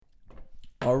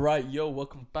All right, yo,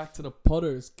 welcome back to the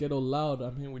Potters. Ghetto Loud.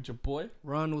 I'm here with your boy.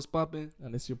 Ron was popping.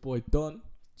 And it's your boy, Don.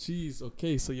 Jeez,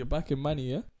 okay, so you're back in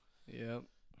Manny, yeah? Yep.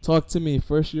 Talk to me.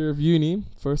 First year of uni,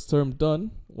 first term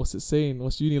done. What's it saying?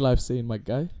 What's uni life saying, my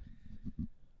guy?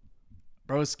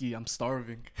 Broski, I'm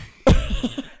starving.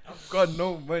 I've got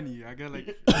no money. I got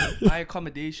my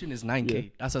accommodation is 9K. Yeah.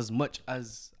 That's as much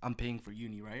as I'm paying for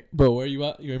uni, right? Bro, where you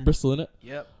at? You're in Bristol, innit?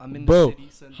 Yep, I'm in Bro, the city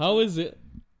center. how is it?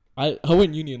 I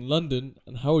went uni in London,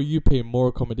 and how are you paying more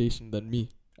accommodation than me?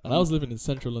 And I was living in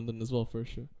central London as well, for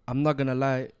sure. I'm not gonna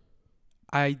lie.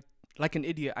 Like an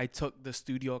idiot, I took the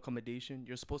studio accommodation.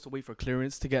 You're supposed to wait for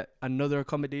clearance to get another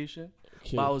accommodation.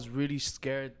 Okay. But I was really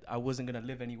scared I wasn't gonna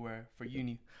live anywhere for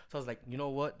uni. So I was like, you know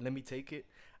what? Let me take it.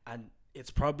 And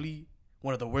it's probably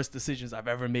one of the worst decisions I've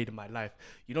ever made in my life.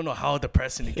 You don't know how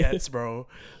depressing it gets, bro.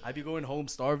 I'd be going home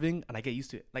starving, and I get used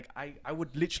to it. Like, I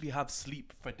would literally have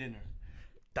sleep for dinner.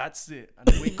 That's it. And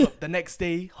I wake up the next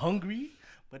day hungry,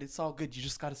 but it's all good. You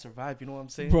just gotta survive. You know what I'm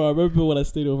saying? Bro, I remember when I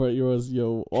stayed over at yours,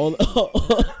 yo.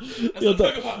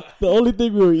 The only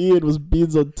thing we were eating was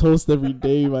beans on toast every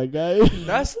day, my guy.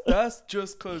 That's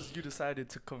just because you decided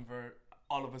to convert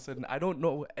all of a sudden. I don't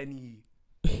know any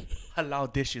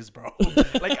halal dishes, bro.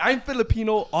 Like, I'm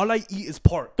Filipino. All I eat is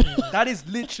pork. That is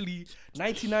literally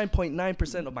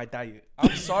 99.9% of my diet.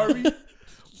 I'm sorry,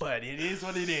 but it is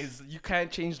what it is. You can't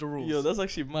change the rules. Yo, that's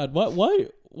actually mad. Why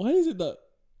is it that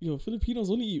Filipinos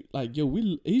only eat, like,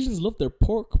 we Asians love their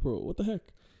pork, bro? What the heck?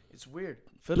 It's weird.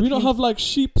 Do we don't have like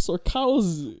sheeps or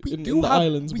cows in the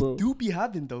islands, bro? We do be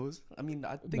having those. I mean,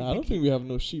 I think I don't think we have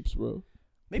no sheeps, bro.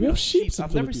 Maybe we have sheep. in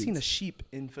I've never Philippines. seen a sheep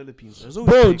in Philippines. There's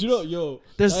always bro, pigs. do you know,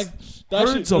 there's that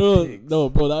herds actually, of pigs. No,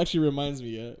 bro, that actually reminds me,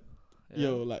 yeah.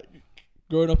 Yo, like,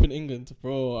 growing up in England,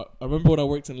 bro, I remember when I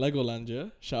worked in Legoland, yeah?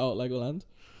 Shout out Legoland.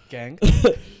 Gang.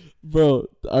 Bro,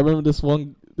 I remember this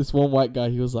one white guy,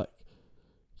 he was like,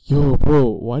 yo, bro,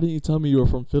 why didn't you tell me you were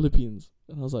from Philippines?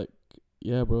 And I was like,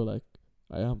 yeah, bro, like,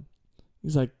 I am.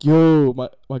 He's like, yo,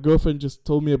 my girlfriend just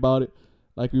told me about it.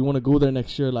 Like, we want to go there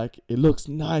next year. Like, it looks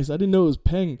nice. I didn't know it was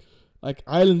Peng. Like,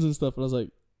 islands and stuff. And I was like,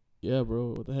 yeah,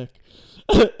 bro, what the heck?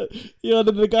 Then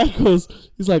the guy goes,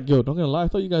 he's like, yo, not gonna lie, I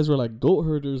thought you guys were like goat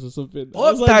herders or something.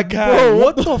 What that like, guy? Bro,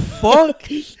 what the fuck?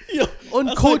 Yo,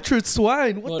 uncultured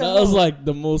swine. What bro, the that hell? was like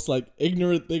the most like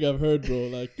ignorant thing I've heard, bro.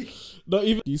 Like, not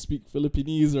even do you speak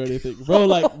Philippines or anything, bro.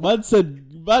 Like, man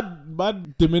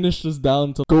diminished us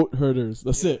down to goat herders.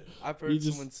 That's it. I've heard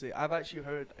someone say. I've actually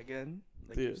heard again,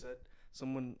 like you said.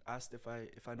 Someone asked if I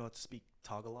know how to speak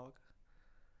Tagalog.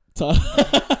 So for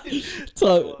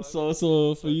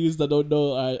you that don't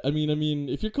know, I mean,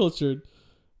 if you're cultured,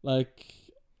 like,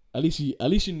 at least you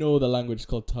know the language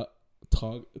called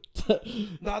Tagalog,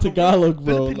 bro.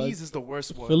 Philippines like, is the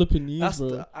worst one. Philippines, That's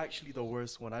bro. actually the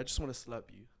worst one. I just want to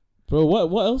slap you. Bro,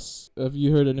 what else? Have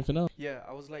you heard anything else? Yeah,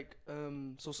 I was like,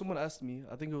 so someone asked me,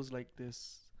 I think it was like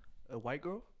a white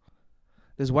girl.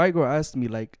 This white girl asked me,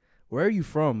 like, where are you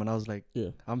from? And I was like,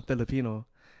 Yeah. I'm Filipino.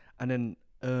 And then,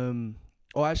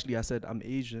 actually, I said, I'm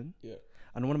Asian. Yeah.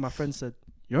 And one of my friends said,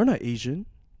 you're not Asian.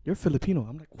 You're Filipino.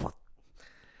 I'm like, what?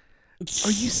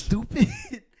 Are you stupid?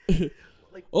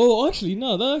 Like, oh, actually,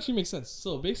 no, that actually makes sense.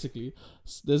 So basically,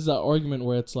 there's that argument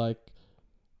where it's like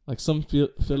some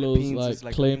Philos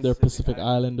like claim they're Pacific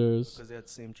Islanders because they had the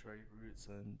same trade roots,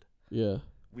 and yeah,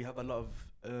 we have a lot of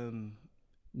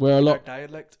where a lot our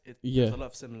dialect. There's a lot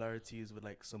of similarities with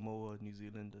like Samoa, New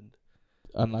Zealand,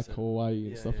 and like Hawaii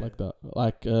and stuff like that.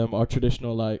 Like our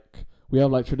traditional we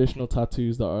have like traditional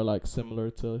tattoos that are like similar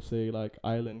to, say, like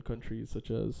island countries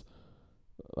such as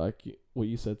like what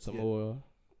you said, Samoa.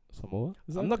 Samoa?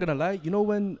 I'm not gonna lie. You know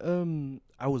when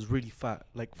I was really fat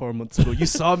like 4 months ago. You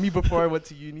saw me before I went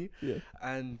to uni. Yeah.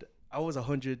 And I was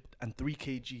 103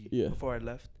 kg before I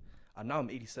left, and now I'm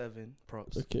 87.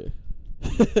 Props. Okay.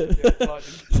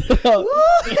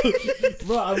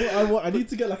 Bro, I need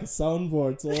to get like a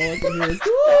soundboard so I can hear He's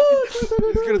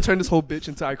gonna turn this whole bitch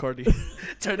into iCarly.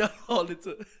 Turn it all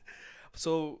into.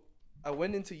 So I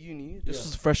went into uni. This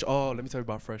was fresh. Oh, let me tell you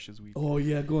about Fresh's week. Oh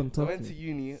yeah, go on. I went to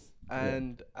uni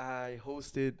and I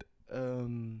hosted.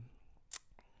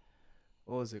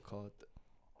 What was it called?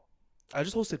 I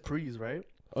just hosted pre's, right?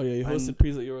 Oh yeah, you hosted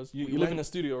pre's at yours. You live in a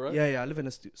studio, right? Yeah, I live in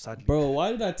a studio. Sadly, bro, why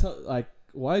did I tell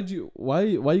why are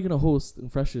you gonna host in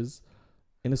Fresh's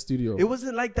in a studio? It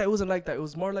wasn't like that. It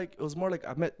was more like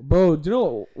I met. Bro, do you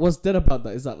know what's dead about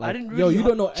that? Is that like, I didn't really you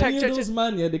don't know any of those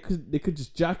man? Yeah, they could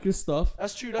just jack your stuff.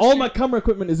 That's true. All my camera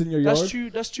equipment is in your yard.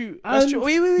 That's true.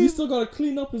 Wait. You still gotta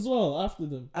clean up as well after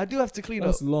them. I do have to clean up.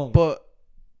 That's long. But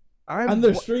and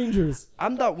they're strangers.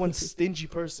 I'm that one stingy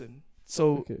person.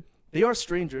 So they are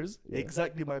strangers. Yeah.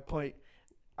 Exactly my point.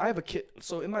 I have a kit.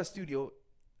 So in my studio,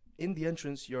 in the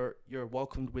entrance, you're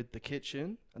welcomed with the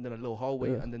kitchen, and then a little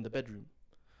hallway, and then the bedroom,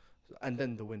 and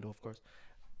then the window, of course.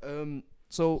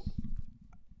 So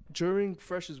during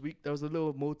Freshers Week, there was a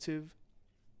little motive.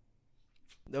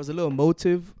 At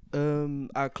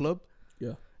a club.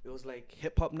 Yeah. It was like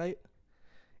hip hop night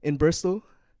in Bristol.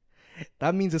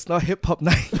 That means it's not hip hop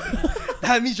night.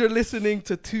 That means you're listening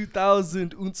to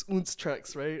 2000 Unz Unz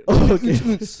tracks, right? Oh, okay.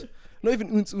 Unz. Not even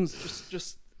Unz Unz.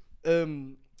 Just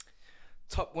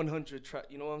top 100 track.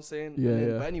 You know what I'm saying? Yeah,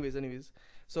 yeah. But anyways.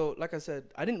 So like I said,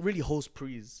 I didn't really host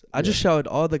pre's. I just shouted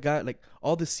all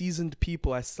the seasoned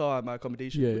people I saw at my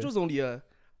accommodation, which was only a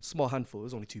small handful. It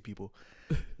was only 2 people.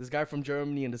 This guy from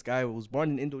Germany and this guy who was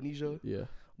born in Indonesia. Yeah.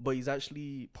 But he's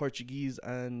actually Portuguese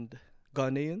and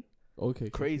Ghanaian. Okay.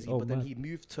 Crazy. Oh, but then he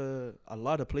moved to a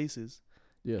lot of places.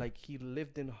 Yeah. Like he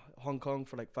lived in Hong Kong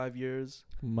for like 5 years.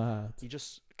 Mad. He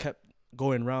just kept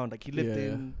going around. Like he lived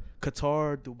in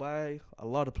Qatar, Dubai, a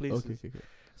lot of places. Okay.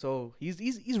 So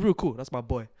he's real cool. That's my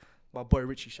boy. My boy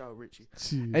Richie. Shout out Richie.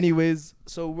 Jeez. Anyways,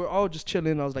 so we're all just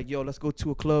chilling. I was like, yo, let's go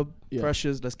to a club. Yeah.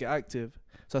 Freshers, let's get active.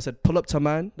 So I said, pull up to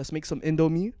man. Let's make some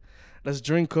Indomie. Let's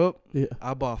drink up. Yeah.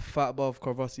 I bought a fat bottle of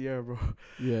Courvoisier, bro.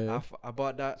 Yeah. I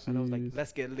bought that and I was like,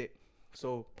 let's get lit.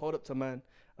 So pulled up to man.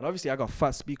 And obviously I got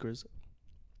fat speakers.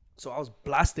 So I was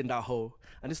blasting that hoe.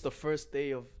 And it's the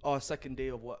second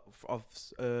day of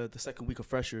the second week of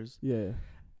Freshers. Yeah.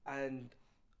 And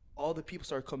all the people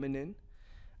started coming in.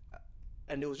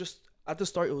 And it was just, at the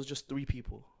start, it was just 3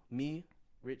 people. Me,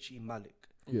 Richie, Malik.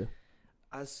 Yeah.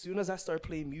 As soon as I started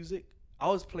playing music, I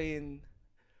was playing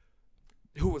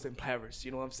Who Was in Paris,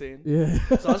 you know what I'm saying? Yeah.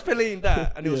 So I was playing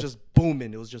that, and it was just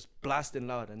booming. It was just blasting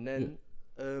loud. And then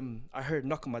I heard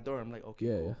knock on my door. I'm like, okay,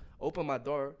 cool. Yeah. Open my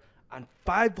door, and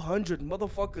 500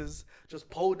 motherfuckers just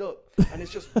pulled up. And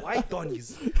it's just white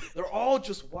Donnies. They're all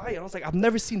just white. And I was like, I've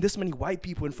never seen this many white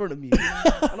people in front of me.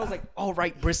 And I was like, all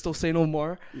right, Bristol, say no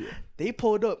more. Yeah. They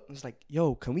pulled up. I was like,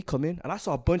 yo, can we come in? And I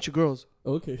saw a bunch of girls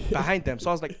behind them. So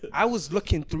I was like, I was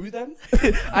looking through them.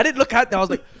 I didn't look at them. I was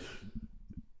like,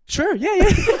 sure,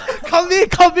 yeah. Come in,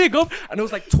 go. And it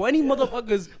was like 20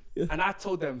 motherfuckers. Yeah. And I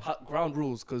told them ground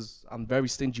rules because I'm very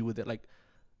stingy with it. Like,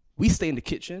 we stay in the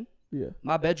kitchen. Yeah.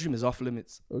 My bedroom is off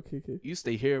limits. Okay. You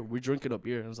stay here. We're drinking up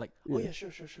here. And I was like, oh, yeah, sure.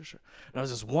 And there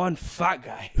was this one fat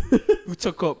guy who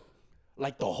took up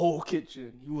like the whole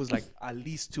kitchen. He was like at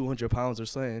least 200 pounds or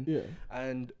something. Yeah.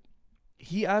 And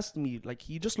he asked me, like,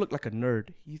 he just looked like a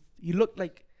nerd. He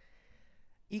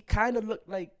kind of looked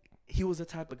like he was the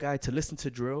type of guy to listen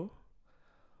to drill,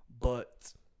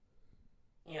 but,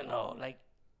 you know, like,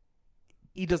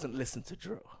 he doesn't listen to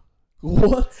drill.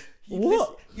 What?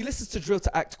 He listens to drill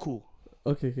to act cool.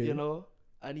 Okay. You know?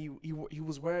 And he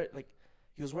was wearing a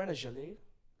gilet.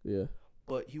 Yeah.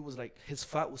 But he was like, his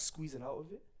fat was squeezing out of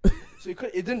it. So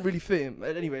it didn't really fit him.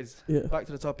 But anyways, back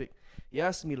to the topic. He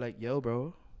asked me like, yo,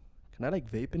 bro, can I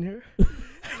like vape in here?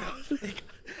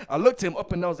 I looked him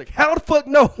up and down. I was like, how the fuck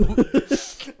no?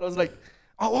 I was like,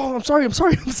 oh, I'm sorry.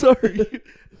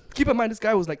 Keep in mind, this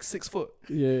guy was like 6 foot.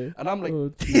 Yeah. And I'm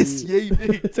like, this yay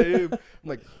big to him. I'm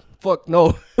like, fuck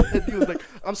no. And he was like,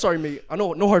 I'm sorry, mate. I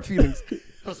know, no hard feelings.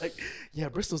 I was like, yeah,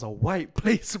 Bristol's a white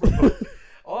place, bro.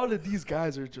 All of these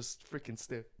guys are just freaking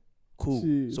stiff. Cool.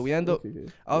 Jeez. So we end up,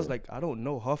 I was like, I don't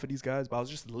know half of these guys, but I was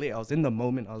just lit. I was in the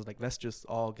moment. I was like, let's just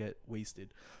all get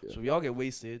wasted. Yeah. So we all get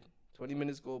wasted. 20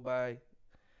 minutes go by.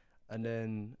 And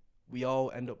then we all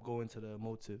end up going to the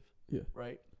motive. Yeah.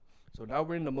 Right? So now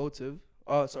we're in the motive.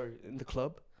 In the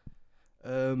club.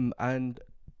 And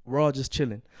we're all just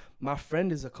chilling. My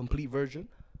friend is a complete virgin.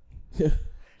 Yeah.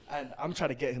 And I'm trying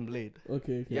to get him laid.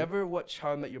 Okay. You ever watch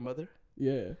How I Met Your Mother?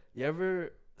 Yeah. You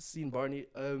ever seen Barney?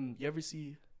 You ever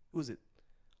see, who is it?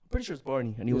 I'm pretty sure it's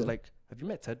Barney. And he was like, have you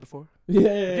met Ted before? Yeah.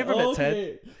 Have you ever met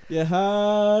Ted? Yeah.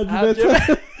 Have you met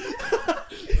Ted?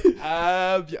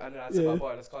 And I said my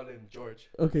boy, let's call him George.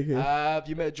 Okay. Have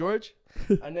you met George?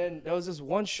 And then there was this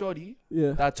one shorty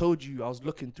that I told you I was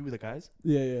looking through the guys.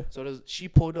 Yeah. So she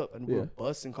pulled up and we were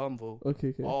busting convo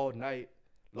all night,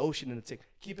 lotion in the tick.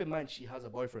 Keep in mind she has a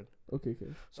boyfriend. Okay.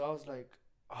 So I was like,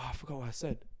 I forgot what I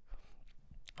said.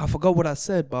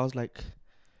 But I was like,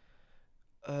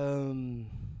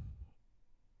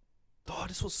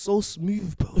 this was so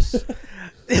smooth, bro.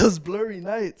 It was blurry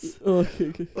nights.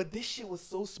 Okay. But this shit was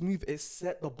so smooth. It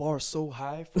set the bar so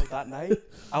high for that night.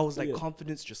 I was like,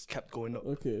 confidence just kept going up.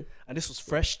 Okay. And this was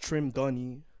fresh, trim,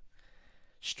 Donny.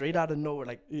 Straight out of nowhere,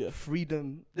 like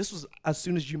freedom. This was as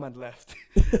soon as you man left.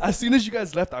 As soon as you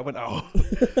guys left, I went out.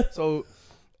 So,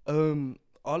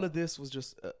 all of this was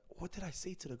just, what did I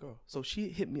say to the girl? So she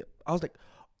hit me. I was like,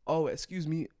 oh, excuse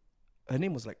me. Her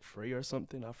name was like Frey or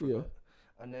something. I forgot.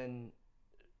 Yeah. And then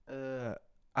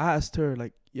I asked her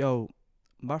like, yo,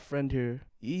 my friend here,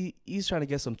 he's trying to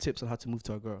get some tips on how to move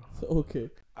to a girl. Okay.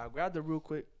 I grabbed her real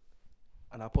quick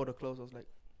and I pulled her close. I was like,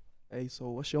 hey, so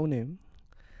what's your name?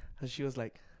 And she was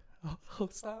like, oh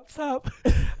stop.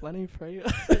 My name's Freya.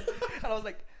 And I was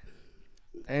like,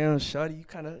 damn, shawty,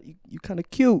 you kind of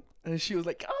cute. And she was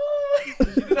like, oh,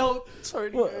 she did all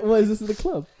turning. What is this in the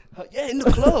club? Yeah, in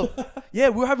the club. Yeah,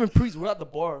 we were having pre's. We're at the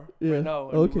bar right now.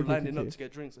 And Okay, we were lining up to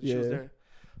get drinks. And she was there.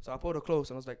 So I pulled her close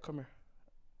and I was like, come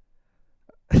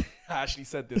here. I actually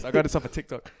said this. I got this off of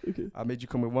TikTok. Okay. I made you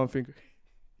come with one finger.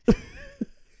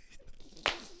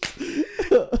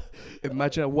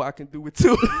 Imagine what I can do with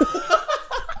two.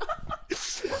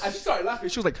 And she started laughing.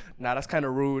 She was like, nah, that's kind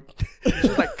of rude. She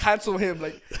was like, cancel him.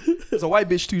 Like, it's a white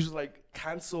bitch too. She was like,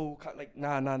 cancel. Like,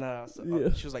 nah.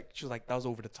 So, she was like, that was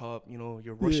over the top. You know,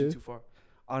 you're rushing too far.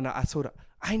 And I told her,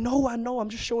 I know. I'm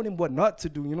just showing him what not to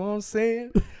do. You know what I'm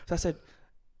saying? So I said,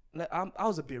 I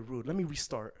was a bit rude. Let me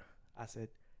restart. I said,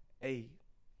 hey,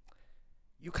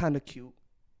 you kind of cute.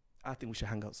 I think we should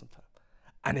hang out sometime.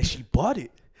 And then she bought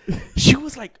it. She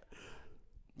was like,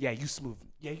 yeah, you smooth.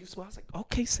 I was like,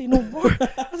 okay, say no more.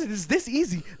 I was like, it's this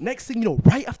easy. Next thing you know,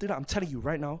 right after that, I'm telling you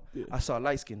right now, I saw a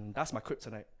light skin. That's my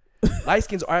kryptonite. Light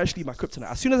skins are actually my kryptonite.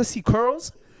 As soon as I see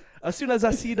curls, as soon as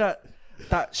I see that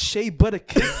shea butter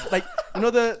kiss, like, you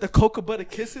know the cocoa butter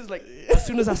kisses, like, as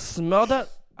soon as I smell that,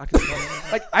 I can smell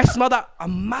it. Like, I smell that a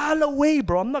mile away,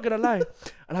 bro. I'm not gonna lie.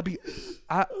 And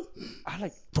I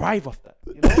like thrive off that,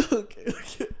 you know? Okay.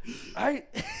 I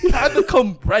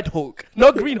become Red Hulk.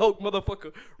 Not Green Hulk,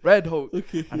 motherfucker. Red Hulk.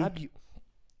 Okay. And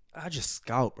I just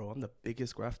scout, bro. I'm the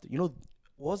biggest grafter. You know,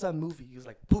 what was that movie? He was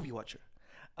like, Booby Watcher.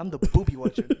 I'm the Booby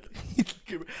Watcher.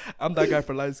 I'm that guy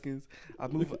for light skins. I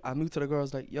moved to the girl. I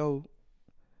was like, yo,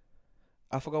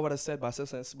 I forgot what I said, but I said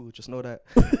something smooth. Just know that.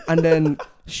 And then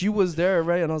she was there,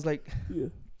 right? And I was like,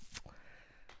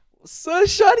 so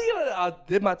shawty. I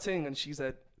did my thing, and she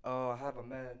said, oh, I have a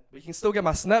man, but you can still get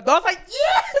my snap. I was like,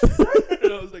 yes.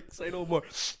 And I was like, say no more.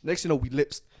 Next, you know, we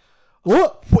lips.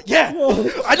 What? Yeah.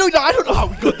 I don't know how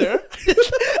we got there.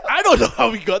 I don't know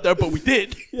how we got there, but we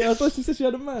did. Yeah, I thought she said she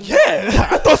had a man. Yeah,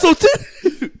 I thought so too.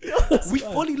 We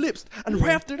fully lips, and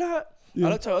right after that, I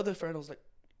looked at her other friend. I was like,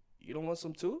 you don't want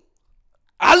some too?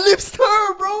 I lipsed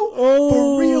her, bro. Oh,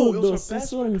 for real. It was her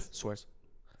best friend. Swears.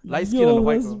 Light skin and a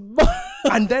white girl.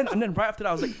 and then right after that,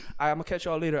 I was like, I'm gonna catch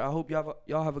y'all later. I hope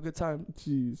y'all have a good time.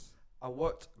 Jeez. I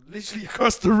walked literally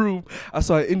across the room. I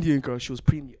saw an Indian girl. She was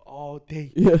preening me all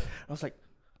day. Yeah. I was like,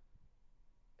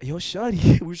 yo,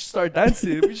 shawty, we should start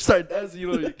dancing. You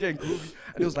know, getting groovy.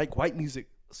 And it was like white music.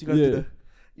 So you gotta do the,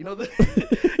 you know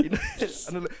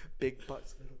and then big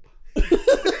butts.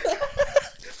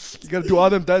 You gotta do all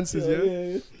them dances, yeah?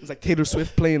 It was like Taylor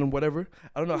Swift playing and whatever.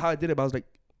 I don't know how I did it, but I was like,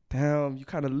 damn, you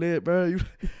kind of lit, bro. You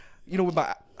know, with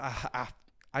my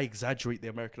I exaggerate the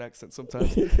American accent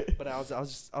sometimes, but I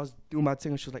was doing my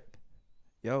thing, and she was like,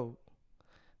 yo,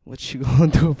 what you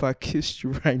gonna do if I kissed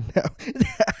you right now?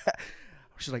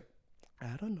 She's like,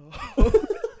 I don't know.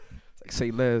 It's like,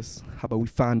 say less. How about we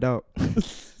find out?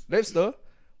 Next though,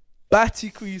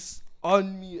 batty crease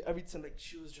on me, everything. Like,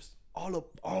 she was just all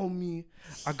up on me.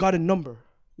 I got a number.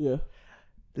 Yeah.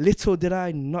 Little did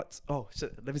I not. Oh,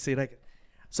 shit, let me say that again.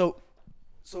 So,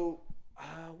 what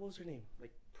was her name?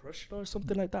 Like Prashna or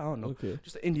something like that. I don't know. Okay.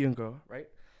 Just an Indian girl, right?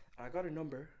 I got her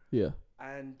number. Yeah.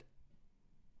 And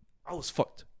I was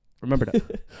fucked. Remember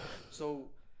that. So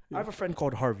I have a friend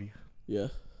called Harvey. Yeah.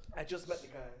 I just met the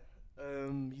guy.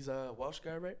 He's a Welsh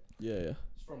guy, right? Yeah.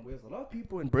 He's from Wales. A lot of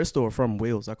people in Bristol are from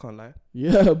Wales. I can't lie.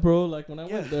 Yeah, bro. Like when I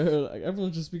went there, like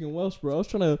everyone's just speaking Welsh, bro. I was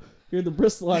trying to hear the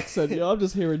Bristol accent. Yo, I'm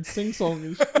just hearing sing song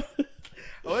and shit.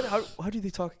 How do they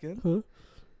talk again? Huh?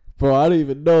 Bro, I don't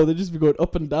even know. They just be going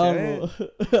up and down.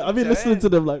 I've been listening to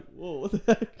them like, whoa, what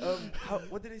the heck?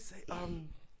 What did they say? I'm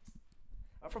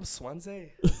from Swansea.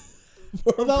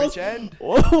 Bro, Bridge End.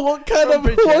 What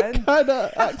kind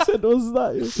of accent was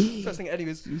that? Interesting.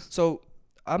 Anyways, so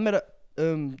I met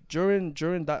during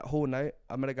that whole night,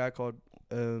 I met a guy called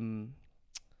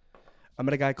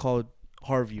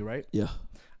Harvey, right? Yeah.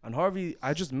 And Harvey,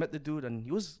 I just met the dude, and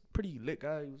he was pretty lit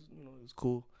guy. He was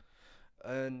cool.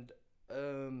 And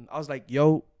I was like,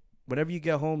 yo, whenever you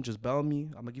get home, just bell me.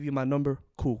 I'm gonna give you my number.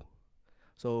 Cool.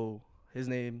 So his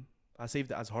name, I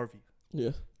saved it as Harvey.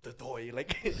 Yeah. The toy,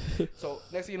 like. So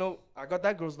next thing you know, I got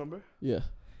that girl's number. Yeah.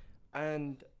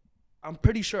 And I'm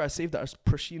pretty sure I saved that as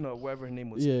Prashina or whatever her name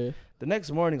was. Yeah. The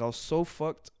next morning, I was so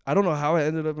fucked. I don't know how I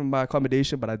ended up in my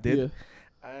accommodation, but I did.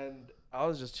 Yeah. And I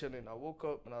was just chilling. I woke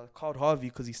up and I called Harvey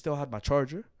because he still had my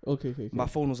charger. Okay. My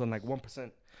phone was on like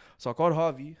 1%. So I called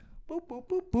Harvey. Boop, boop,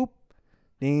 boop, boop.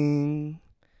 Ding.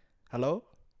 Hello?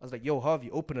 I was like, yo,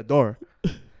 Harvey, open the door.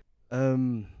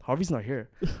 Harvey's not here.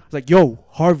 I was like, yo,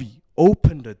 Harvey,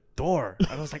 open the door.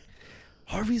 And I was like,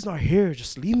 Harvey's not here.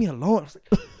 Just leave me alone. I was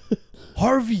like,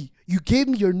 Harvey, you gave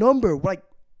me your number. Like,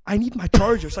 I need my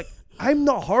charger. It's like, I'm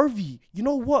not Harvey. You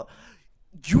know what?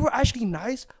 You were actually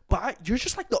nice, but you're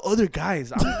just like the other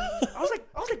guys. I was like,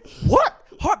 what?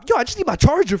 Yo, I just need my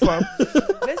charger, fam.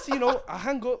 Next thing you know, I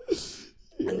hang up.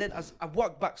 And then as I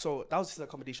walked back, so that was his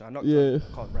accommodation. I knocked on the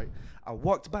call, right? I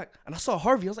walked back and I saw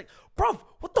Harvey. I was like, bruv,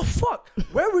 what the fuck?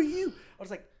 Where were you? I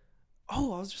was like,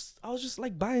 oh, I was just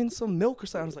like buying some milk or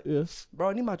something. I was like, bro,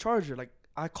 I need my charger. Like,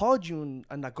 I called you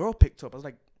and that girl picked up. I was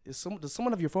like, does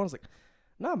someone have your phone? I was like,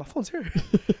 nah, my phone's here.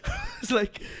 It's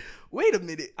like, wait a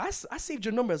minute. I saved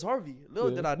your number as Harvey.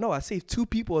 Little did I know, I saved 2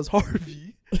 people as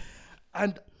Harvey.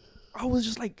 And I was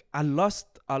just like, I lost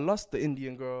the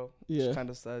Indian girl. Yeah. Which kind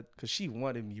of sad because she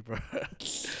wanted me, bro.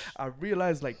 I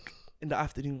realized like in the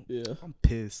afternoon, I'm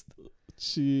pissed.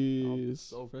 Jeez.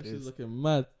 So Fresh pissed. is looking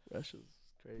mad. Fresh is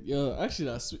crazy. Yo,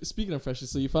 actually, speaking of Fresh,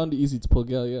 so you found it easy to pull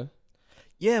girl, yeah?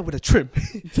 Yeah, with a trim.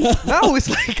 Now it's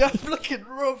like I'm looking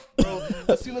rough, bro.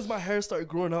 As soon as my hair started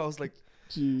growing out, I was like,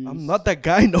 jeez. I'm not that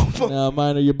guy no more. Nah,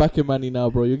 man, you're back in money now,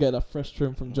 bro. You get that fresh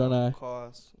trim from John I. Of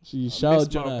course. Jeez, shout out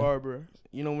John my I. barber.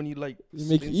 You know when you like,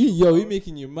 He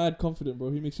making you mad confident,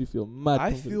 bro. He makes you feel mad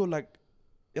confident. I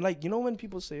feel like you know when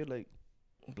people say like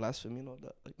blasphemy and all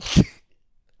that, like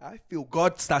I feel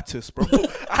God status, bro.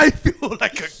 I feel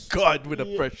like a god with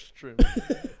a fresh trim.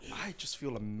 I just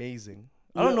feel amazing.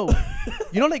 I don't know.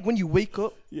 You know, like when you wake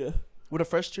up with a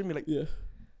fresh trim, you're like, you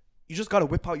just gotta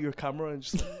whip out your camera and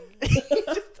just,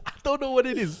 I don't know what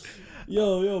it is.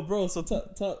 Yo, bro.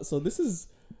 So this is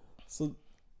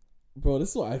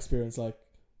what I experienced. Like,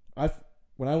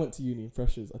 when I went to uni in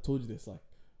freshers, I told you this. Like,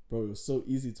 bro, it was so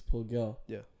easy to pull girl.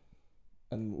 Yeah.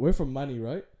 And we're from Manny,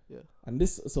 right? Yeah. And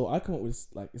so I come up with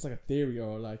like, it's like a theory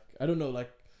or like, I don't know, like,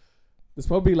 there's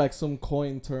probably like some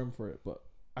coin term for it, but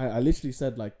I literally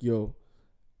said like, yo,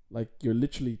 like you're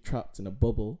literally trapped in a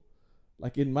bubble.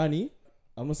 Like in Manny,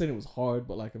 I'm not saying it was hard,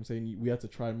 but like I'm saying we had to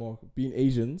try more. Being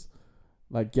Asians,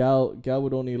 like gal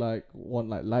would only like want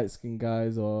like light skinned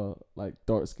guys or like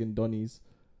dark skinned donnies,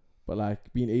 but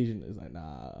like being Asian is like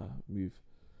nah, move.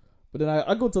 But then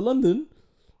I go to London,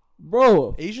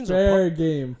 bro. Asians fair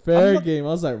game. I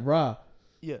was like rah,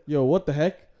 yo, what the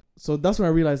heck? So that's when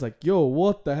I realized like, yo,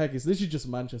 what the heck? It's literally just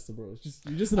Manchester, bro.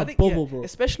 You're just in a bubble, bro.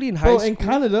 Especially in high school. In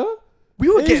Canada, we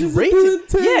were getting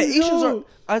rated. Asians are.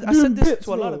 I said this bits,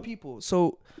 to a lot of people.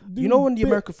 So you know, when the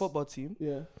American football team,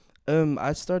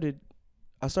 I started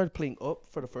playing up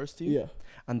for the first team,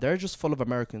 and they're just full of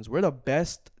Americans. We're the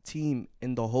best team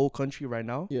in the whole country right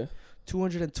now.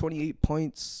 228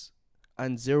 points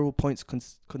and 0 points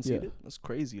conceded. That's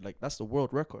crazy. Like that's the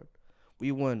world record.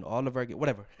 We won all of our games.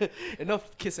 Whatever.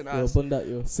 Enough kissing ass. Yo, that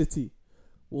yo City,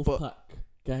 Wolfpack,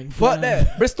 gang. Fuck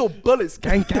that. Bristol Bullets,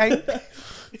 gang.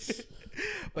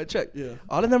 But check.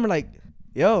 All of them are like,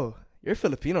 yo, you're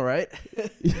Filipino, right?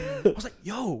 I was like,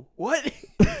 yo, what?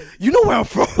 You know where I'm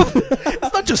from?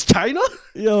 It's not just China.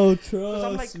 Yo,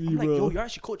 trust me, bro. Yo, you're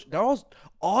actually coach.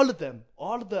 All of the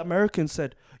Americans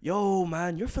said, yo,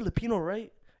 man, you're Filipino,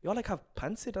 right? Y'all like have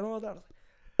pancit and all that.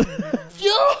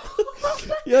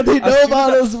 Yo, they know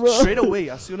about us, bro. Straight away,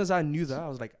 as soon as I knew that, I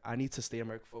was like, I need to stay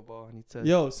American football. I need to.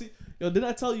 Yo, didn't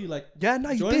I tell you like? Yeah,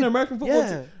 no, you join did. an American football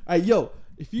team. Yo,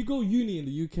 if you go uni in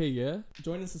the UK,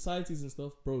 joining societies and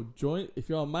stuff, bro. If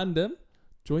you're a man, then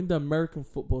join the American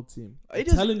football team. I'm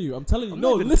telling you.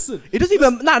 Listen. It doesn't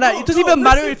even. It doesn't even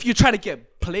matter if you're trying to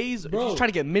get plays, bro, if you're trying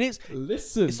to get minutes.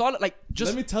 Listen. It's all like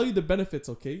just. Let me tell you the benefits,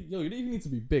 okay? Yo, you don't even need to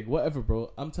be big, whatever,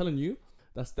 bro. I'm telling you,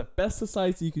 that's the best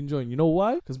society you can join. You know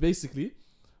why? Because basically,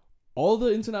 all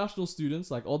the international students,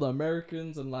 like all the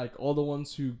Americans and like all the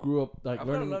ones who grew up like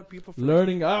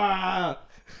learning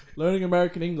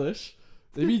American English,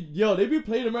 they be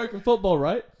playing American football,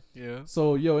 right? Yeah.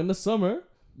 So in the summer,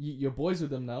 you're boys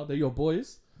with them now. They're your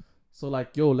boys. So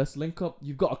like, let's link up.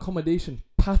 You've got accommodation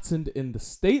patterned in the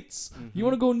States. Mm-hmm. You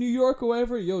want to go New York or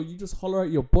whatever? You just holler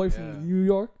at your boy from New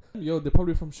York. They're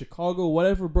probably from Chicago,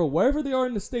 whatever, bro. Wherever they are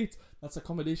in the States, that's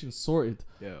accommodation sorted.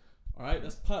 Yeah. All right,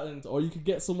 that's patterned. Or you could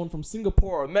get someone from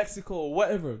Singapore or Mexico or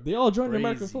whatever. They all join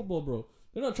American football, bro.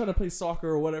 They're not trying to play soccer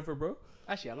or whatever, bro.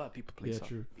 Actually, a lot of people play soccer.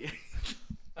 True. Yeah.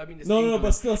 I mean, no,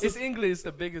 but still, it's English,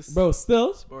 the biggest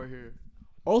sport here.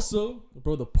 Also,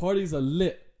 bro, the parties are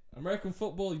lit. American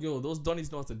football, those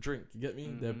dunnies know how to drink. You get me?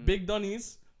 Mm-hmm. They're big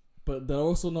dunnies, but they're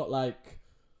also not like,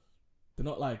 they're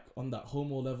not like on that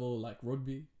homo level like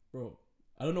rugby, bro.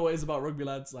 I don't know what it is about rugby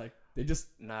lads. Like, They just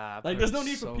Nah, I've like heard there's no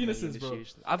need for so many penises, bro.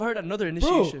 initiations. I've heard another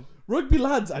initiation. Bro, rugby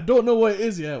lads, I don't know what it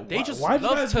is. Yeah, They just why do you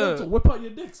love guys to- want to whip out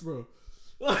your dicks, bro?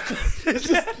 It's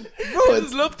just, bro, They it's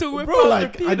just love to whip bro, out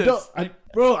like their penis.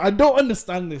 I don't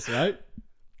understand this, right?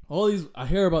 I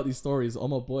hear about these stories, all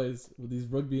my boys with these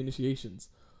rugby initiations.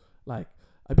 Like,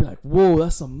 I'd be like, whoa,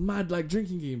 that's some mad like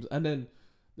drinking games, and then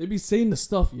they'd be saying the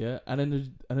stuff, yeah, and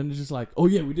then they're just like, oh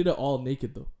yeah, we did it all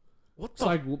naked though. What It's the?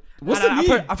 like, what's the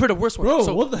need? I've heard the worst one. Bro,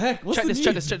 So what the heck? What's check the this,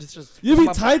 need? check this. You be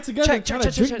My- tied together check, trying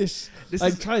check, to drink check. this. This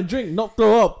Like, is- try and drink, not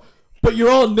throw up, but you're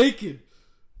all naked.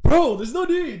 Bro, there's no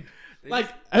need. Like,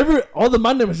 all the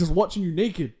man them is just watching you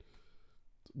naked.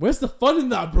 Where's the fun in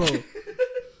that, bro?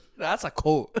 That's a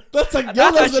cult. That's like, yo,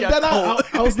 That's that's actually a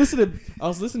cult. I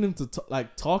was listening to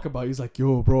talk about it. He's like,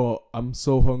 yo, bro, I'm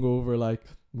so hungover. Like,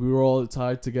 we were all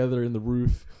tied together in the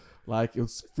roof. Like, it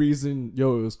was freezing.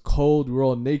 Yo, it was cold. We were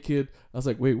all naked. I was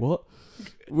like, wait, what?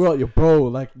 We're all, yo, bro,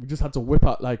 like, we just had to whip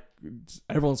out, like,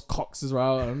 everyone's cocks is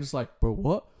out. And I'm just like, bro,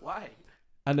 what? Why?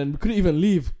 And then we couldn't even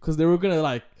leave because they were going to,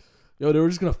 like, they were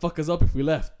just going to fuck us up if we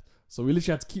left. So we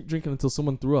literally had to keep drinking until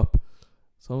someone threw up.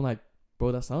 So I'm like,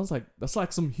 bro, that's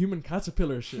like some human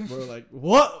caterpillar shit, bro. Like,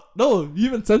 what? No,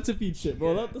 human centipede shit,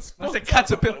 bro. That's a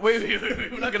caterpillar. Wait.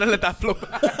 We're not gonna let that flow.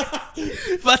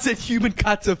 That's a human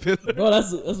caterpillar. Bro,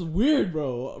 that's weird,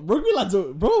 bro. Rugby lads,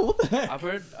 bro, what the heck?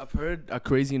 I've heard a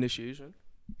crazy initiation.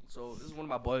 So this is one of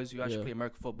my boys who actually Yeah. play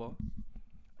American football,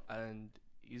 and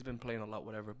he's been playing a lot,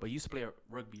 whatever. But he used to play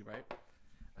rugby, right?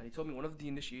 And he told me one of the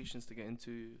initiations to get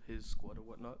into his squad or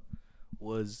whatnot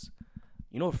was,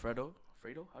 you know, Fredo.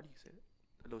 How do you say it?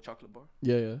 A little chocolate bar.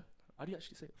 Yeah. How do you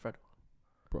actually say it? Fredo.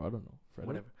 Bro, I don't know. Fredo?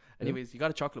 Whatever. Yeah. Anyways, you got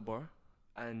a chocolate bar,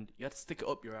 and you had to stick it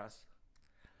up your ass,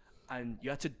 and you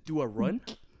had to do a run.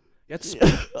 You had to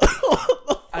sprint,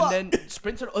 and then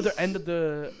sprint to the other end of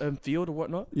the field or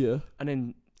whatnot, Yeah. and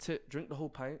then drink the whole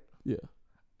pint, Yeah.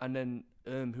 and then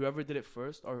whoever did it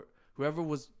first or whoever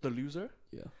was the loser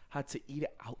Yeah. had to eat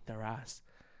it out their ass.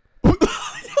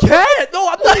 Yeah, no,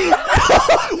 I'm not.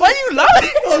 Why are you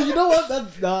lying? Oh, you know what?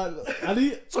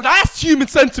 Ali, So that's human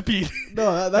centipede.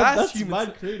 no, That's that's human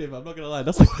mad creative. I'm not gonna lie.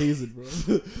 That's like hazing, bro.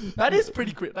 That is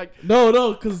pretty great. Like,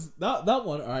 No, because that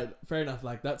one. All right, fair enough.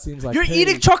 Like that seems like you're hey.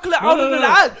 eating chocolate out of an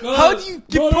ass. How do you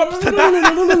give props to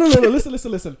that? No.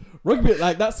 Listen. Rugby,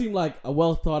 like that seemed like a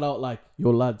well thought out. Like, yo,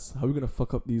 lads, how are we gonna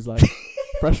fuck up these like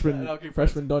freshman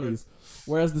donnies?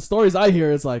 Whereas the stories I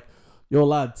hear is like, yo,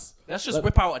 lads, Let's just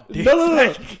whip out a dick.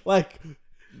 no.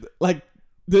 Like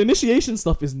the initiation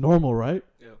stuff is normal, right?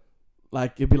 Yeah.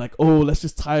 Like it'd be like, oh, let's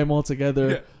just tie them all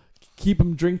together, keep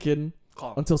them drinking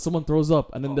Calm. until someone throws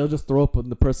up, and then Calm. they'll just throw up on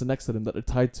the person next to them that they're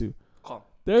tied to. Calm.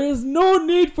 There is no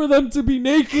need for them to be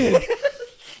naked.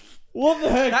 What the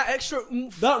heck? That extra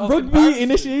oomph That of rugby embarrassment.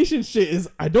 initiation shit is,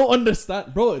 I don't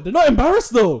understand, bro. They're not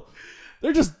embarrassed though.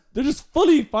 They're just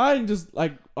fully fine. Just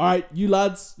like, all right, you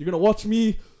lads, you're gonna watch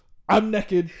me. I'm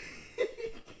naked,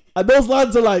 and those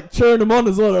lads are like cheering them on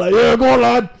as well. They're like, yeah, go on,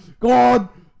 lad, go on.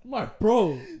 I'm like,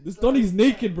 bro, this Donny's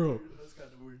naked, bro. That's kind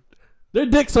of weird. Their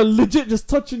dicks are legit just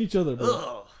touching each other, bro.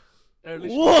 Ugh. They're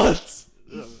literally- What?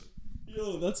 Ugh.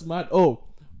 Yo, that's mad. Oh,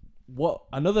 what?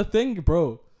 Another thing,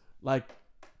 bro. Like,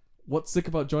 what's sick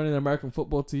about joining an American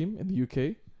football team in the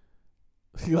UK?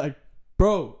 Like,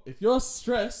 bro, if you're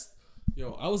stressed,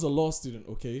 yo, I was a law student,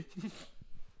 okay?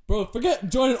 Bro, forget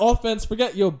joining offense.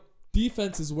 Forget your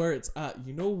defense is where it's at.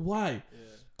 You know why?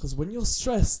 Because when you're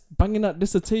stressed, banging that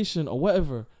dissertation or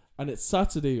whatever, and it's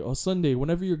Saturday or Sunday,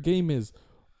 whenever your game is,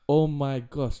 oh my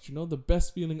gosh, do you know the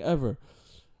best feeling ever?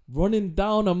 Running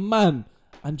down a man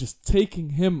and just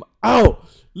taking him out.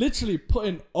 Literally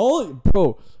putting all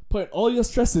your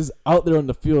stresses out there on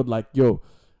the field. Like, yo,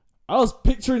 I was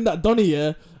picturing that Donny,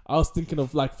 yeah. I was thinking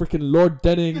of like freaking Lord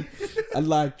Denning and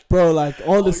like, bro, like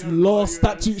all this law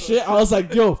statute shit. I was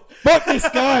like, yo, fuck this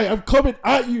guy. I'm coming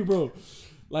at you, bro.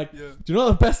 Like, do you know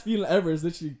the best feeling ever is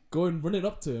literally running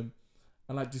up to him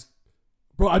and like just,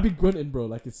 bro, I'd be grunting, bro.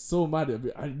 Like, it's so mad.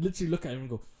 I literally look at him and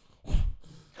go,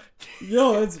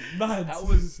 yo, it's mad.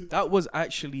 That was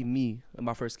actually me in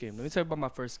my first game. Let me tell you about my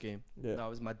first game. Yeah. That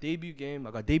was my debut game.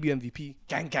 I got debut MVP.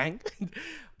 Gang.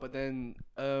 But then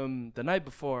the night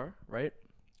before, right?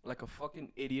 Like a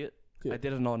fucking idiot, Yeah. I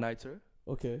did an all-nighter.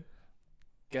 Okay.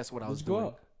 Guess what I Did was you go doing?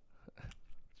 out?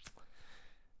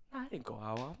 Nah, I didn't go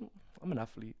out. I'm an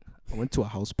athlete. I went to a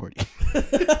house party.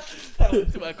 I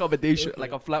went to an accommodation,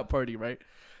 like a flat party, right?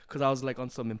 Because I was like on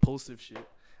some impulsive shit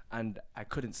and I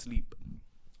couldn't sleep.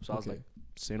 So I was like,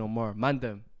 say no more. Man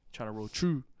them, trying to roll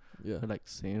true. Yeah. They're like,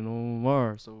 say no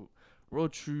more. So roll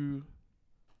true,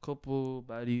 couple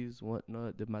baddies,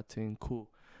 whatnot, did my thing, cool.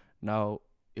 Now,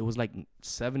 it was like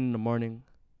 7 in the morning.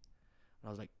 And I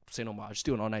was like, say no more. I'll just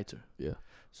do an all-nighter. Yeah.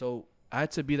 So I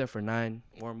had to be there for 9,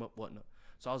 warm up, whatnot.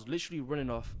 So I was literally running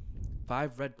off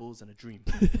 5 Red Bulls and a dream.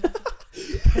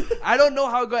 I don't know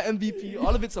how I got MVP.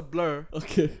 All of it's a blur.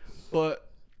 Okay. But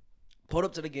pulled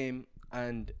up to the game,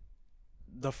 and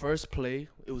the first play,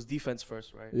 it was defense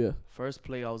first, right? Yeah. First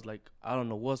play, I was like, I don't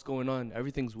know what's going on.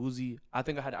 Everything's woozy. I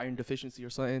think I had iron deficiency or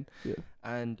something. Yeah.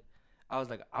 And I was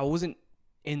like, I wasn't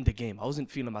in the game. I wasn't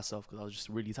feeling myself because I was just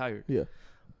really tired. Yeah.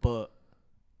 But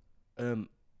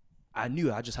I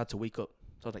knew I just had to wake up.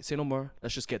 So I was like, say no more.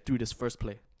 Let's just get through this first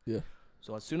play. Yeah.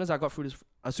 So as soon as I got through this,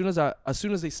 as soon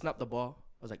as they snapped the ball,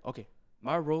 I was like, okay,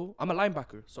 my role, I'm a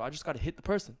linebacker, so I just got to hit the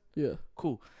person. Yeah.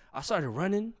 Cool. I started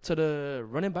running to the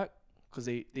running back because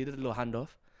they did a little handoff.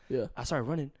 Yeah. I started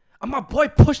running, and my boy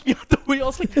pushed me out the way. I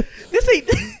was like, this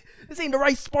ain't the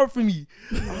right sport for me.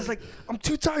 I was like, I'm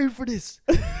too tired for this.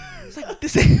 It's like,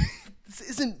 this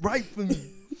isn't right for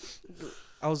me.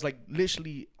 I was like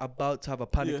literally about to have a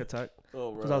panic attack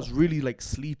because I was really like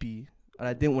sleepy and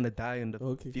I didn't want to die in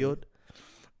the field.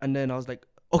 And then I was like,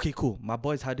 okay, cool. My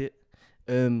boys had it.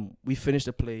 We finished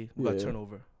the play. We got a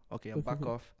turnover. Okay, I'm back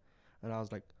off. And I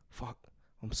was like, fuck,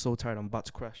 I'm so tired. I'm about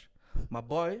to crash. My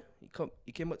boy,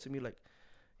 he came up to me like,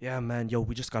 yeah, man, yo,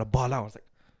 we just got to ball out. I was like,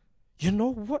 you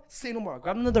know what? Say no more. I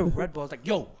grabbed another Red Bull. I was like,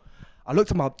 yo. I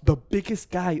looked at the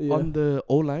biggest guy on the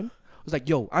O-line. I was like,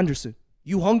 yo, Anderson,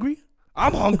 you hungry?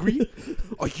 I'm hungry.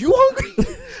 Are you hungry?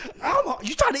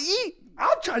 You trying to eat?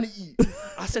 I'm trying to eat.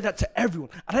 I said that to everyone.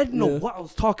 And I didn't know what I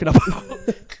was talking about.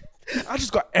 I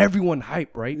just got everyone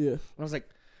hype, right? Yeah. And I was like,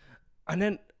 and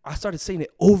then I started saying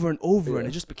it over and over, and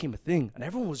it just became a thing. And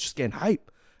everyone was just getting hype.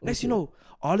 Next, you know,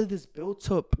 all of this built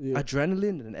up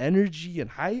adrenaline and energy and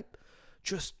hype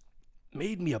just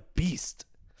made me a beast.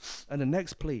 And the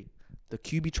next play, the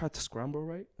QB tried to scramble,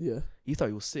 right? Yeah. He thought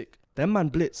he was sick. Them man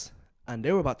blitz, and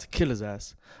they were about to kill his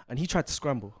ass. And he tried to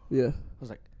scramble. Yeah. I was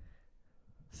like,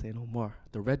 say no more.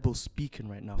 The Red Bull's speaking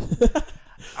right now.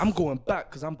 I'm going back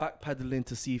because I'm backpedaling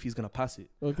to see if he's going to pass it.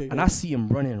 Okay. And I see him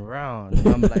running around. And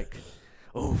I'm like,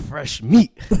 oh, fresh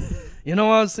meat. You know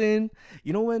what I'm saying?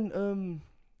 You know when,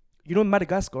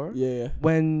 Madagascar? Yeah.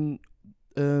 When,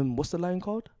 what's the lion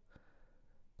called?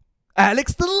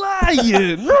 Alex the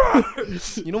Lion.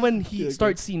 You know when he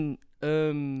starts seeing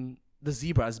the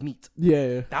zebra as meat?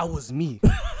 Yeah. That was me.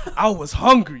 I was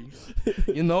hungry,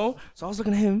 you know? So I was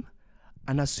looking at him,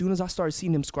 and as soon as I started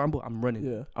seeing him scramble, I'm running.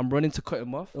 Yeah. I'm running to cut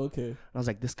him off. Okay. And I was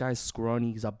like, this guy's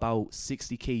scrawny. He's about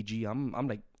 60 kg. I'm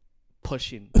like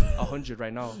pushing 100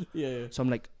 right now. Yeah. So I'm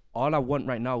like, all I want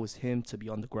right now is him to be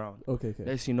on the ground. Okay.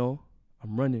 Next, you know,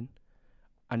 I'm running,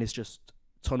 and it's just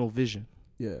tunnel vision.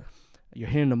 Yeah. You're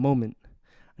here in the moment,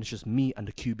 and it's just me and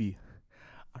the QB.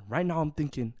 And right now I'm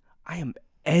thinking, I am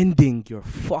ending your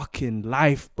fucking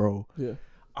life, bro. Yeah.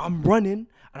 I'm running,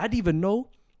 and I didn't even know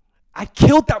I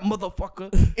killed that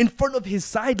motherfucker in front of his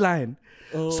sideline.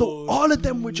 So all of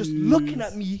them were just looking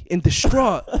at me in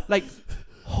distraught, like,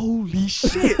 holy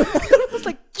shit. I was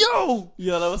like, yo.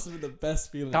 Yeah, that must have been the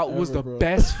best feeling That ever, was the bro.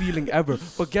 best feeling ever.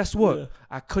 But guess what? Yeah.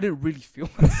 I couldn't really feel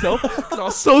myself because I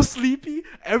was so sleepy.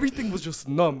 Everything was just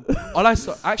numb. All I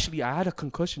saw, actually, I had a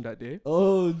concussion that day,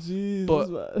 Oh, jeez.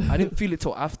 but I didn't feel it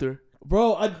till after.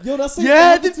 Bro, that's so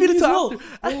Yeah, I didn't feel it till after.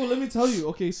 Bro, let me tell you.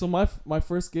 Okay, so my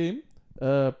first game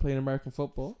playing American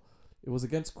football, it was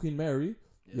against Queen Mary.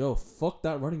 Yo, fuck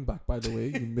that running back, by the way,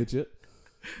 you midget.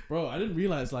 Bro, I didn't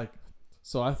realize, like,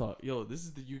 so I thought, yo, this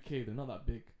is the UK. They're not that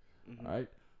big, right?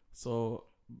 So,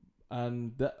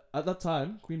 and at that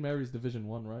time, Queen Mary's Division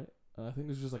 1, right? And I think it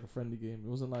was just like a friendly game. It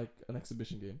wasn't like an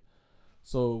exhibition game.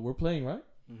 So we're playing, right?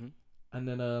 And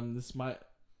then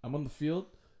I'm on the field,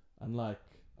 and like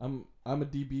I'm a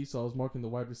DB, so I was marking the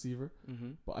wide receiver.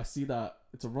 But I see that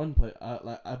it's a run play. I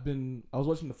was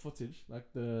watching the footage, like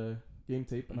the game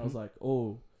tape, and I was like,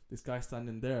 oh, this guy's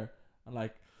standing there, and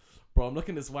like, bro, I'm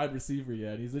looking at this wide receiver,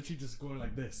 and he's literally just going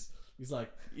like this.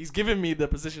 He's giving me the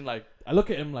position. Like, I look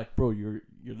at him like, bro, you're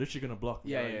literally gonna block.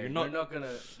 Yeah, right? yeah. You're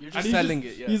And just selling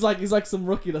it. Yeah. He's like some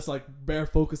rookie that's like bare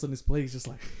focused on his play. He's just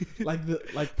like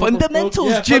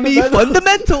Fundamentals, Jimmy.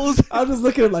 Fundamentals. I'm just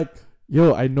looking at him like,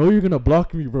 yo, I know you're gonna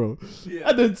block me, bro. Yeah.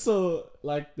 And then so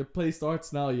like the play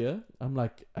starts now. Yeah, I'm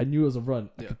like, I knew it was a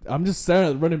run. Yeah. I'm just staring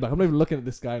at the running back. I'm not even looking at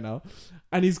this guy now,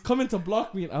 and he's coming to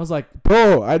block me. And I was like,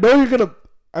 bro, I know you're gonna.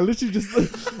 I literally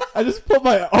I just put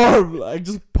my arm, I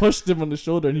just pushed him on the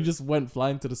shoulder, and he just went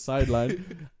flying to the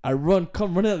sideline. I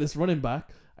come running at this running back,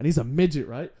 and he's a midget,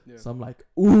 right? Yeah. So I'm like,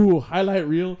 ooh, highlight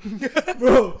reel.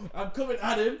 Bro, I'm coming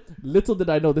at him. Little did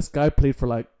I know this guy played for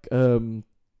like,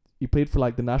 he played for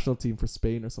like the national team for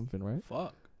Spain or something, right?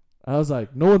 Fuck. I was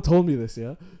like, no one told me this,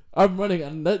 yeah. I'm running,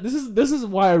 and this is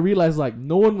why I realized like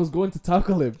no one was going to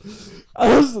tackle him.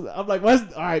 I'm like, all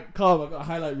right, calm. I got a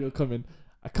highlight reel coming.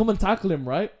 I come and tackle him,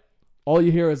 right? All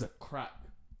you hear is a crack,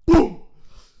 boom,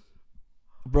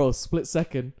 bro. Split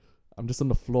second, I'm just on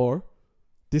the floor.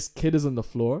 This kid is on the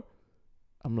floor.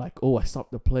 I'm like, oh, I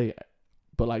stopped the play,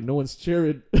 but like no one's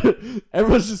cheering.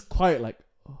 Everyone's just quiet, like,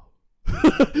 oh.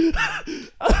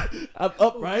 I'm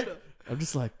up, right? I'm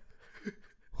just like,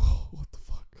 oh, what the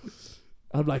fuck?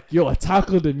 I'm like, yo, I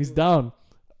tackled him. He's down.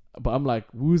 But I'm like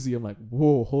woozy. I'm like,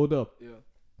 whoa, hold up. Yeah.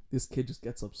 This kid just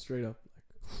gets up straight up,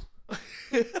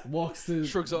 like, walks to,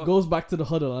 goes back to the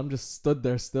huddle. I'm just stood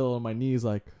there still on my knees,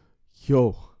 like,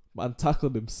 yo, man,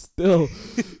 tackled him still.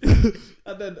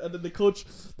 and then the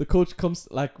coach comes,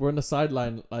 like, we're on the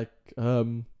sideline, like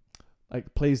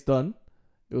play's done.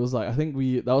 It was like, I think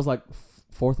that was like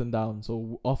 4th and down,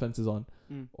 so offense is on.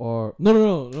 Or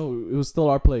no, it was still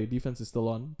our play. Defense is still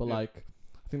on, but like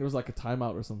I think there was like a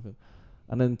timeout or something.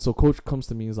 And then so coach comes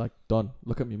to me, he's like, "Done.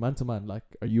 Look at me, man to man. Like,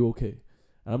 are you okay?"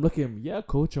 And I'm looking at him, yeah,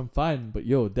 coach, I'm fine. But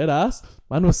yo, dead ass,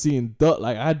 man was seeing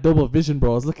like I had double vision,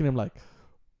 bro. I was looking at him like,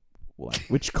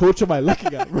 which coach am I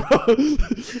looking at, bro?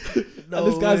 And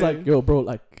this guy's like, yo, bro,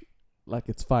 like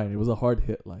it's fine. It was a hard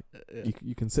hit. Like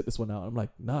you can sit this one out. I'm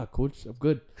like, nah, coach, I'm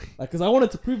good. Like, cause I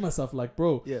wanted to prove myself. Like,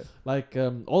 bro, like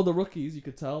all the rookies, you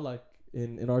could tell, like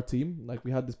in our team, like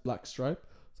we had this black stripe.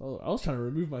 So I was trying to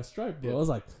remove my stripe, bro. I was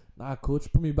like, nah,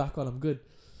 coach, put me back on. I'm good.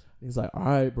 And he's like, all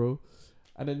right, bro.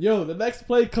 And then, yo, the next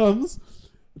play comes.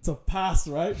 It's a pass,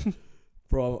 right?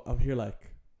 Bro, I'm here like,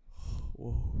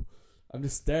 whoa. I'm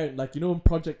just staring, like, you know in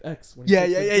Project X? When yeah.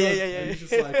 You're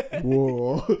just like,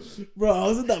 whoa. Bro, I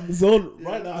was in that zone.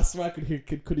 Right now, I swear I could hear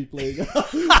Kid Cudi playing.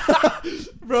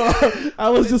 Bro, I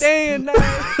was just...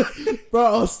 Bro,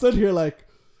 I was stood here like,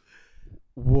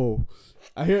 whoa.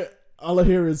 All I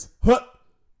hear is, huh.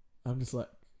 I'm just like,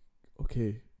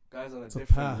 okay. Guys on a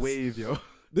different wave, yo.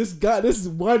 This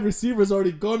wide receiver's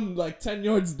already gone like 10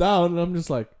 yards down, and I'm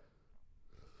just like,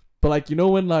 but like, you know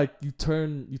when like you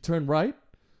turn right,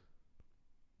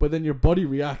 but then your body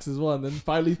reacts as well, and then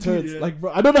finally turns. Like,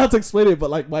 bro, I don't know how to explain it, but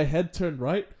like my head turned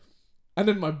right, and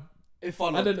then it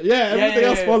followed, and then everything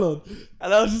else followed,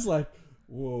 and I was just like,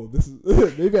 whoa, this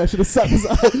is maybe I should have sat this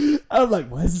out. I'm like,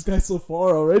 why is this guy so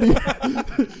far already?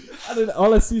 And then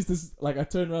all I see is this, like, I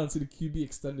turn around and see the QB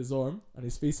extend his arm, and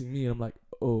he's facing me, and I'm like,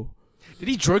 oh. Did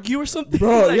he drug you or something?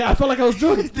 Bro, like, yeah, I felt like I was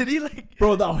drugged. Did he like...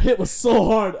 Bro, that hit was so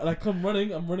hard, and I'm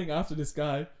running after this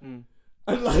guy. And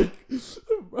like,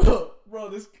 bro,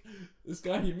 this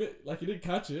guy, he didn't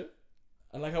catch it.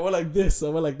 And like, I went like this, I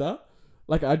went like that.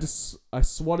 Like, I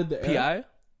swatted the air. PI?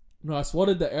 No, I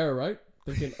swatted the air, right?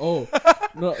 Thinking, I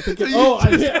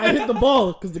hit the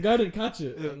ball, because the guy didn't catch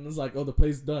it. And it's like, oh, the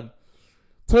play's done.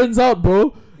 Turns out,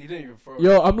 bro, he didn't even throw.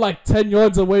 Yo, I'm like 10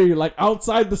 yards away, like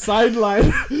outside the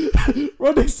sideline,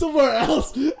 running somewhere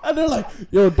else, and they're like,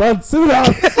 "Yo, Don, sit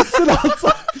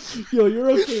outside. Yo,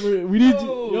 you're okay. We need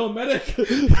you. Yo, medic.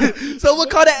 Someone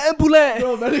call the ambulance.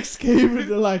 Yo, medics came and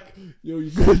they're like, yo,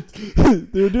 you good?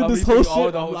 They were doing this whole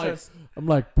shit. I'm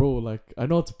like, bro, like I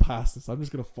know how to pass this. I'm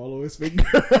just gonna follow his finger.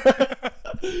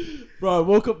 Bro, I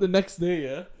woke up the next day,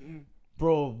 yeah.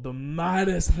 Bro, the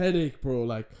maddest headache, bro.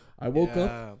 Like. I woke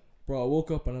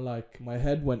up and my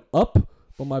head went up,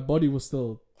 but my body was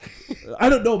still, I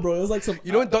don't know, bro. It was like some,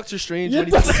 you know, in Doctor Strange, when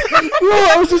bro,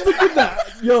 I was just thinking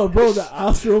that, yo, bro, the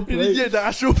astral plane. Yeah, the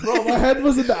astral plane. Bro, my head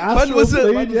was in the astral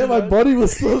plane. Yeah, my body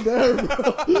was still there,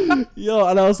 bro. Yo,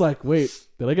 and I was like, wait,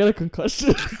 did I get a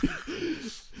concussion?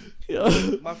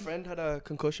 My friend had a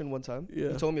concussion one time.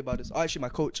 He told me about this. Oh, actually, my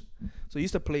coach. So he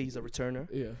used to play. He's a returner.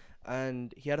 Yeah.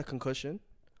 And he had a concussion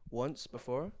once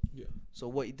before. Yeah. So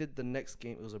what he did the next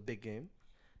game, it was a big game.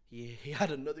 He had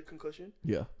another concussion.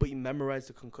 Yeah. But he memorized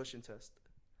the concussion test.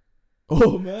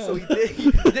 Oh man. So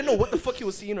he didn't know what the fuck he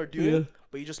was seeing or doing,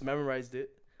 but he just memorized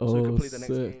it so he could play the next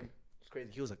game. It's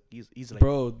crazy. He was like, he's like,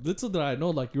 bro, little did I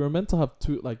know, like you were meant to have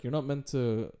two, like you're not meant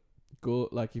to go,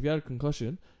 like if you had a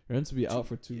concussion, you're meant to be out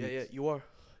for 2 weeks. Yeah, you are.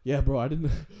 Yeah, bro, I don't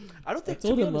think I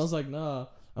told him, I was like, nah,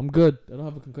 I'm good. I don't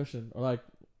have a concussion. Or like,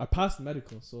 I passed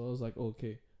medical, so I was like,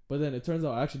 okay. But then it turns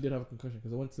out I actually did have a concussion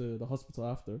because I went to the hospital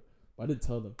after, but I didn't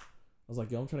tell them. I was like,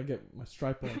 yo, I'm trying to get my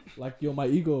stripe off. Like, yo, my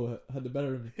ego had the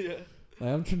better of me. Yeah. Like,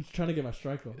 I'm trying to get my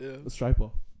stripe off. Yeah. The stripe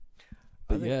off.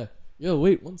 But yeah. Yo,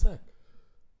 wait, 1 sec.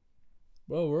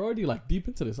 Bro, we're already like deep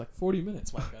into this, like 40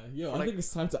 minutes, my guy. Yo, I think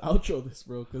it's time to outro this,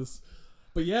 bro.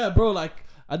 But yeah, bro, like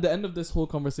at the end of this whole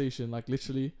conversation, like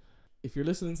literally, if you're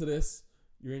listening to this,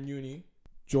 you're in uni,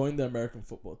 join the American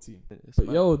football team. But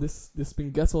yo, this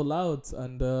been Ghetto Loud,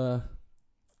 and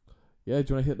yeah, do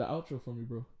you want to hit the outro for me,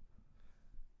 bro?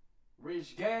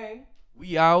 Rich gang,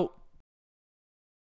 we out.